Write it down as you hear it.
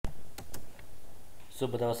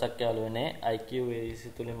සුබ දවසක් යාළුවනේ IQ AEC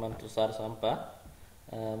තුලින් මම තුෂාර සම්පා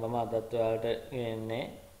මම අදත් ඔයාලට ගෙන්නේ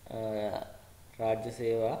රාජ්‍ය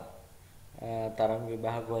සේවා තරඟ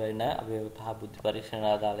විභාග වල එන අභියෝග පහ බුද්ධි පරීක්ෂණ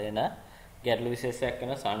ආදාළ එන ගැටළු විශේෂයක්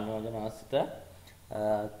කරන සංයෝජන ආශ්‍රිත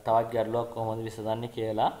තවත් ගැටලුවක් කොහොමද විසඳන්නේ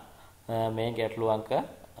කියලා මේ ගැටළු අංක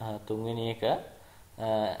තුන්වෙනි එක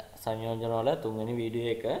සංයෝජන වල තුන්වෙනි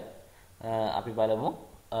වීඩියෝ එක අපි බලමු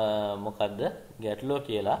මොකද්ද ගැටලුව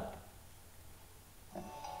කියලා.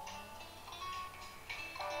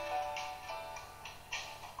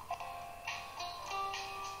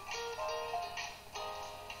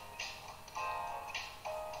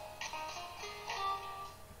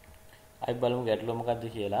 අපි බලමු ගැටලුව මොකද්ද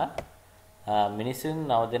කියලා. මිනිසුන්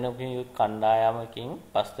 9 දෙනෙකුගේ යුත් කණ්ඩායමකින්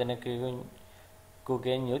 5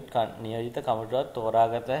 දෙනෙකුගෙන් යුත් නියෝජිත කමිටුවක්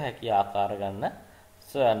තෝරාගත හැකි ආකාර ගන්න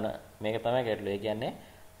සොයන්න. මේක තමයි ගැටලුව. ඒ කියන්නේ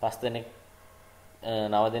 5 දෙනෙක්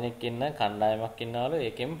 9 දෙනෙක් ඉන්න කණ්ඩායමක් ඉන්නවලු.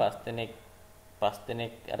 ඒකෙන් 5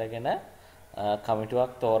 දෙනෙක් අරගෙන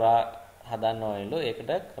කමිටුවක් තෝරා හදන්න ඕනෙලු.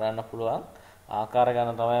 ඒකට කරන්න පුළුවන් ආකාර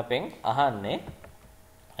ගන්න තමයි අපෙන් අහන්නේ.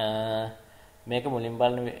 මේක මුලින්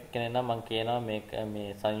බලන කෙනෙක් නම් මම කියනවා මේක මේ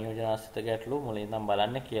සංයෝජන ආශ්‍රිත ගැටලු මුලින් නම්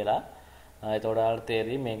බලන්න කියලා. එතකොට ඔයාලට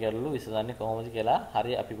තේරෙයි මේ ගැටලු විසඳන්නේ කොහොමද කියලා.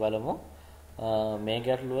 හරි අපි බලමු මේ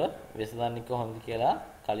ගැටලුව විසඳන්නේ කොහොමද කියලා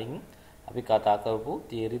කලින් අපි කතා කරපු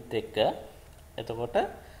තියරිත් එක්ක. එතකොට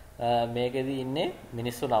මේකෙදි ඉන්නේ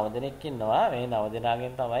මිනිස්සු 9 දෙනෙක් ඉන්නවා. මේ 9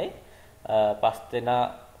 දෙනාගෙන් තමයි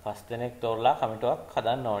 5 දෙනෙක් තෝරලා කමිටුවක්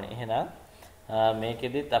හදන්න ඕනේ. එහෙනම්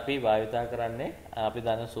මේකෙදිත් අපි භාවිතා කරන්නේ අපි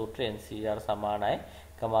දන්න සූත්‍රය NCR සමානයි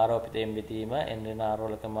කමාරෝපිතයෙන් බෙදීම n r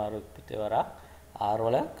වල කමාරෝපිතය වරක් r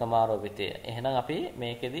වල කමාරෝපිතය. එහෙනම් අපි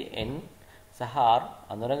මේකෙදි n සහ r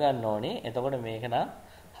අඳුර ගන්න ඕනේ. එතකොට මේක නම්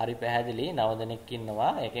හරි පැහැදිලි. 9 දෙනෙක්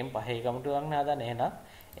ඉන්නවා. ඒකෙන් 5 කමිටුවක් නෑදන්නේ. එහෙනම්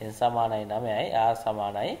n සමානයි 9යි r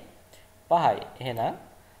සමානයි 5යි. එහෙනම්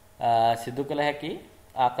සිදු කළ හැකි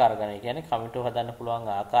ආකාර ගණන. ඒ කියන්නේ කමිටුව හදන්න පුළුවන්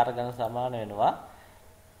ආකාර ගණන සමාන වෙනවා.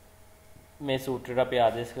 මේ සූත්‍රයට අපි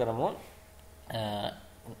ආදේශ කරමු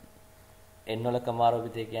n වල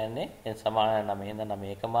කමාරෝපිතය කියන්නේ n සමානයි 9 හින්දා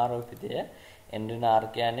 9 කමාරෝපිතය. n ඍණ r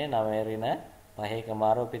කියන්නේ 9 ඍණ 5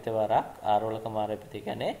 කමාරෝපිත වරක් r වල කමාරෝපිතය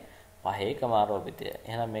කියන්නේ 5 කමාරෝපිතය.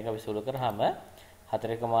 එහෙනම් මේක අපි සුළු කරාම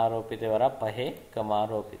 4 කමාරෝපිතය වරක් 5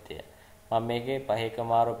 කමාරෝපිතය. මම මේකේ 5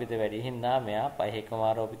 කමාරෝපිත වැඩි හින්දා මෙයා 5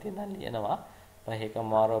 කමාරෝපිතය නම් ලියනවා. 5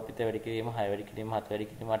 කමාරෝපිත වැඩි කිරීම 6 වැඩි කිරීම 7 වැඩි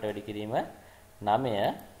කිරීම 8 වැඩි කිරීම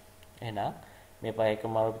 9. එහෙනම් මේ 5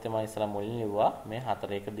 කමාරෝපිතය මම ඉස්සලා මුලින් ලිව්වා. මේ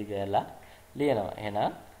 4 එක දිගහැරලා ලියනවා. එහෙනම්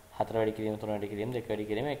 4 වැඩි කිරීම 3 වැඩි කිරීම 2 වැඩි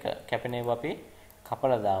කිරීම 1 කැපෙනේව අපි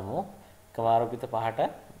කපලා දාමු. කමාරෝපිත 5ට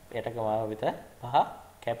යට කමාරෝපිත 5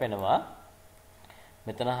 කැපෙනවා.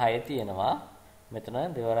 මෙතන 6 තියෙනවා. මෙතන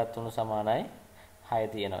දෙවරක් 3 සමානයි 6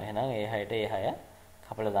 තියෙනවා. එහෙනම් ඒ 6ට ඒ 6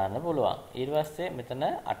 කපලා දාන්න පුළුවන්. ඊට පස්සේ මෙතන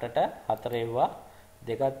 8ට 4 එව්වා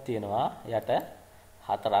දෙකක් තියෙනවා. යට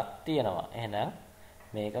 4ක් තියෙනවා. එහෙනම්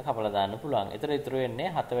මේක කපලා දාන්න පුළුවන්. ඒතර ඉතුරු වෙන්නේ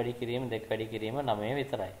 7 වැඩි කිරීම 2 වැඩි කිරීම 9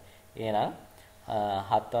 විතරයි. එහෙනම්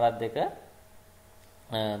 7 වරක් 2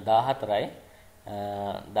 14යි.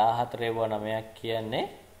 14 ඒව 9ක් කියන්නේ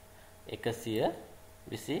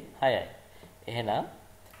 126යි. එහෙනම්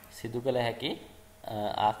සිදු කළ හැකි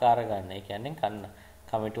ආකාර ගන්න. ඒ කියන්නේ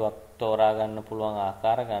කමිටුවක් තෝරා ගන්න පුළුවන්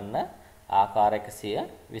ආකාර ගන්න ආකාර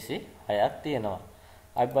 126ක් තියෙනවා.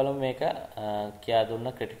 අපි බලමු මේක කියා දුන්න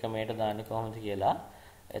ක්‍රිටිකමේට දාන්නේ කොහොමද කියලා.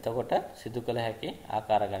 එතකොට සිදු කළ හැකි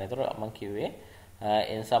ආකාර ගන්න. ඒතර මම කිව්වේ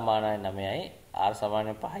n සමානයි 9යි r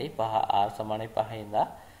සමානයි 5යි 5 r සමානයි 5යි ඉඳලා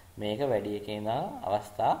මේක වැඩි එකේ ඉඳන්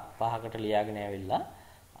අවස්ථා 5කට ලියාගෙන ඇවිල්ලා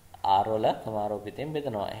r වල කමාරෝපිතයෙන්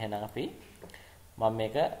බෙදනවා. එහෙනම් අපි මම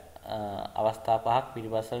මේක අවස්ථා 5ක්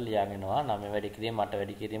පිළිපස්සට ලියාගෙනවා. 9 වැඩි කිරීම 8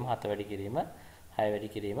 වැඩි කිරීම 7 වැඩි කිරීම 6 වැඩි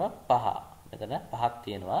කිරීම 5. මෙතන 5ක්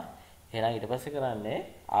තියෙනවා. එහෙනම් ඊට පස්සේ කරන්නේ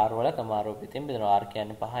r වල කමාරෝපිතයෙන් බෙදනවා. r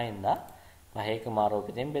කියන්නේ 5යි ඉඳලා 5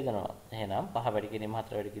 කමාරෝපිතයෙන් බෙදනවා. එහෙනම් 5 වැඩි කිරීම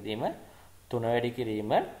 4 වැඩි කිරීම 3 වැඩි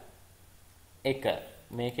කිරීම 1.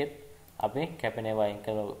 මේකෙත් අපි කැපෙනේ වයින්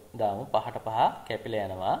කරලා දාමු. 5ට 5 කැපිලා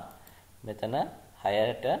යනවා. මෙතන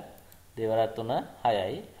 6ට දෙවරක් 3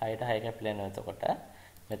 6යි. 6ට 6 කැපිලා යනවා. එතකොට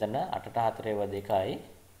මෙතන 8ට 4 ඒවා 2යි.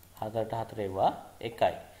 4ට 4 ඒවා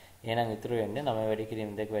 1යි. එහෙනම් ඉතුරු වෙන්නේ 9 වැඩි කිරීම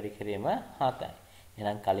 2 වැඩි කිරීම 7යි.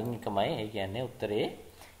 එහෙනම් කලින් එකමයි. ඒ කියන්නේ උත්තරේ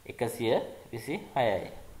 126යි.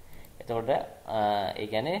 එතකොට ඒ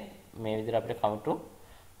කියන්නේ මේ විදිහට අපිට කමිටු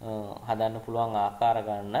හදන්න පුළුවන් ආකාර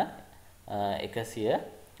ගන්න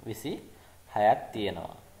 126ක්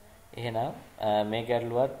තියෙනවා. එහෙනම් මේ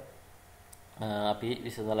ගැටලුවත් අපි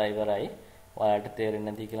විසඳලා ඉවරයි. ඔයාලට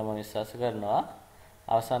තේරෙන්නේ නැති කියලා මම විශ්වාස කරනවා.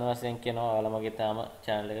 අවසාන වශයෙන් කියනවා ඔයාලා මගේ තාම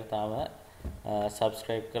channel එකට තාම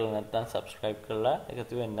subscribe කරලා නැත්නම් subscribe කරලා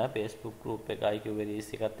එකතු වෙන්න Facebook group එක IQ Varies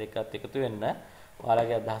එකත් එකතු වෙන්න.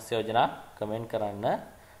 ඔයාලගේ අදහස් යෝජනා කමෙන්ට් කරන්න.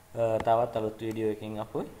 තවත් අලුත් වීඩියෝ එකකින්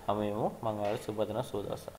අපි හමු වෙමු. මම ඔයාලට සුබ දින සුබ දවසක්.